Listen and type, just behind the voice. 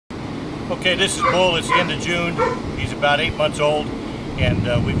Okay, this is Bull. It's the end of June. He's about 8 months old,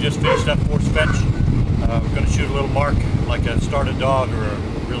 and we've just finished up Force Fetch. We're going to shoot a little mark, like a started dog or a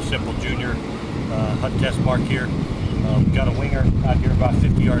real simple junior hunt test mark here. We've got a winger out here about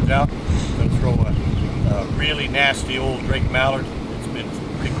 50 yards out. Going to throw a really nasty old Drake Mallard. It's been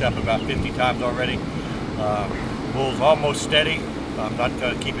picked up about 50 times already. Bull's almost steady. I'm not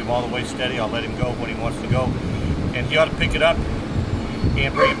going to keep him all the way steady. I'll let him go when he wants to go. And he ought to pick it up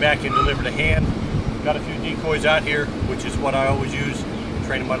and bring it back and deliver to hand. Got a few decoys out here, which is what I always use,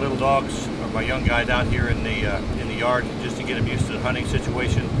 training my little dogs or my young guys out here in the yard, just to get them used to the hunting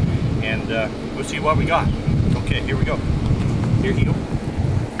situation. And we'll see what we got. Okay, here we go. Here you go.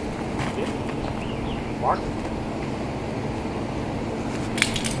 Mark.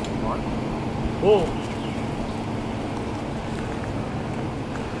 Mark. Bull.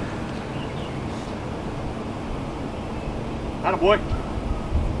 Attaboy.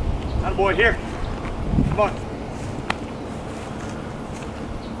 Attaboy, here. Come on.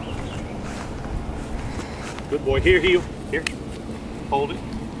 Good boy. Here, heel. Here. Hold it.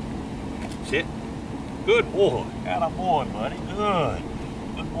 Sit. Good boy. Attaboy, buddy. Good.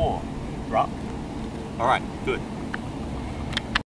 Good boy. Drop. All right. Good.